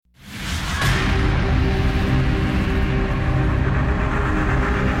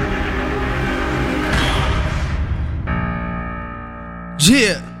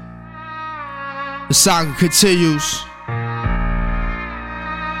Yeah, the saga continues.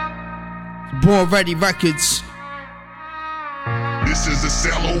 Born Ready Records. This is a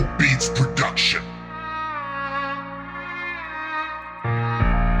Cello Beats production.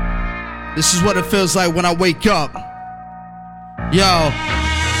 This is what it feels like when I wake up. Yo,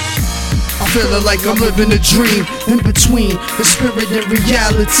 I'm feeling like I'm living a dream. In between the spirit and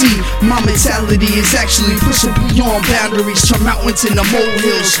reality, my mentality is actually pushing beyond boundaries. Turn mountains into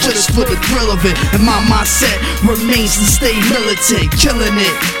molehills just for the thrill of it. And my mindset remains to stay militant, killing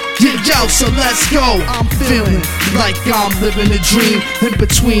it. Yeah, yo, so let's go. I'm feeling like I'm living a dream. In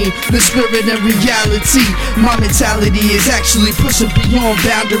between the spirit and reality, my mentality is actually pushing beyond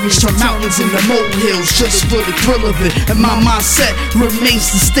boundaries. Turn mountains into molehills just for the thrill of it. And my mindset remains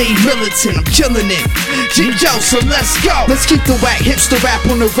to stay militant. I'm killing it. Yeah, yo, so let's go. Let's keep the whack hipster rap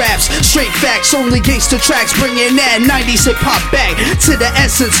on the raps. Straight facts, only gangster tracks. Bringing that 90s hip hop back to the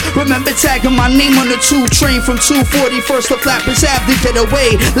essence. Remember tagging my name on the 2 train from 241st to Flappers Ave to get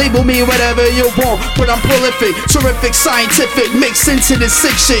away. Label me whatever you want, but I'm prolific, terrific, scientific, mixed into the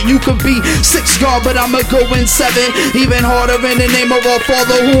sick shit. You could be 6 guard, but I'ma go in 7. Even harder in the name of our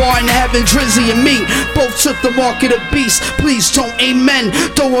Father who are in heaven. Drizzy and me both took the mark of the beast. Please don't amen.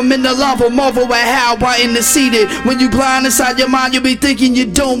 Throw them in the lava, marvel at how I interceded. When you blind inside your mind, you'll be thinking you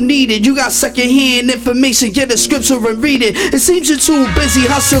don't need it. You got secondhand information, get a scripture and read it. It seems you're too busy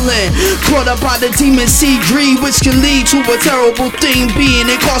hustling, caught up by the demon seed greed, which can lead to a terrible thing, being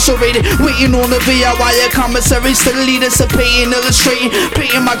incarcerated. Waiting on the VIY commissary, steadily dissipating, illustrating,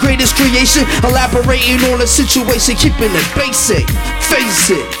 painting my greatest creation, elaborating on the situation, keeping it basic. Face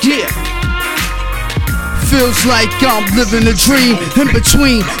it, yeah. Feels like I'm living a dream. In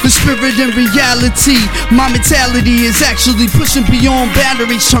between the spirit and reality, my mentality is actually pushing beyond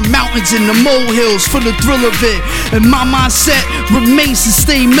boundaries. Turn mountains into molehills for the thrill of it. And my mindset remains to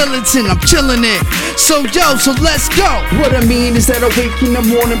stay militant. I'm killing it. So yo, so let's go. What I mean is that I wake in the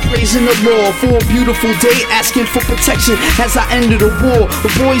morning praising the Lord for a beautiful day, asking for protection as I ended the war.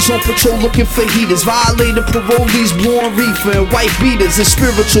 The boys on patrol looking for heaters, violated parolees, blowing reefer and white beaters. A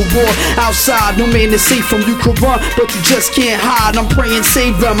spiritual war outside, no man is safe from. You could run, but you just can't hide. I'm praying,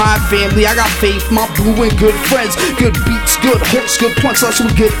 save them, my family. I got faith, my blue and good friends. Good beats, good hooks, good punchlines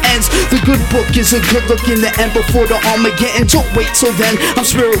with good ends. The good book is a good look in the end before the Armageddon. Don't wait till then, I'm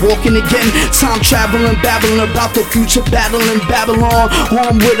spirit walking again. Time traveling, babbling about the future, battling Babylon.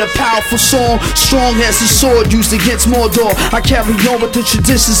 Armed with a powerful song, strong as a sword used against Mordor. I carry on with the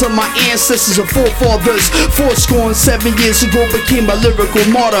traditions of my ancestors and forefathers. 7 years ago became a lyrical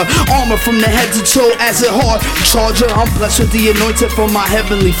martyr. Armor from the head to toe as it hard charger. I'm blessed with the anointing from my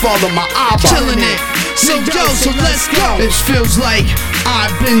heavenly Father, my Abba. Killing it. So yo, so let's go. It feels like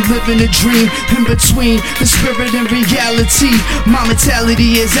I've been living a dream. In between the spirit and reality, my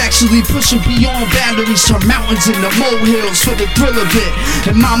mentality is actually pushing beyond boundaries. Turn mountains into molehills for the thrill of it.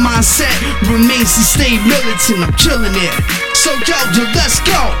 And my mindset remains to stay militant. I'm killing it. So yo, let's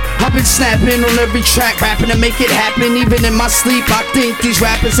go. I've been snapping on every track, rapping to make it happen. Even in my sleep, I think these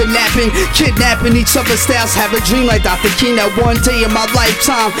rappers are napping, kidnapping each other's styles. Have a dream like Dr. King that one day in my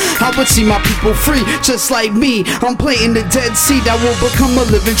lifetime I would see my people free, just like me. I'm planting the dead seed that will become a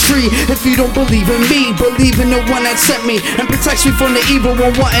living tree. If you don't believe in me, believe in the one that sent me and protects me from the evil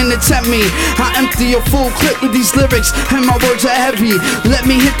one wanting to tempt me. I empty a full clip with these lyrics and my words are heavy. Let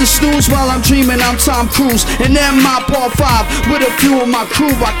me hit the snooze while I'm dreaming. I'm Tom Cruise and then my part 5 with a few of my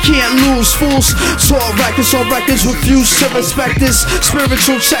crew. I can't lose. Fools talk records on records, refuse to respect this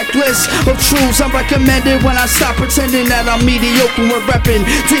spiritual checklist of truths. I'm recommended when I stop pretending that I'm mediocre when repping.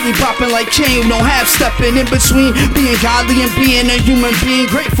 Diggy popping like Kane, no half stepping in between being godly and being a human being.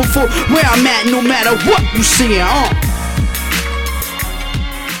 Grateful for where I'm at no matter what you seeing.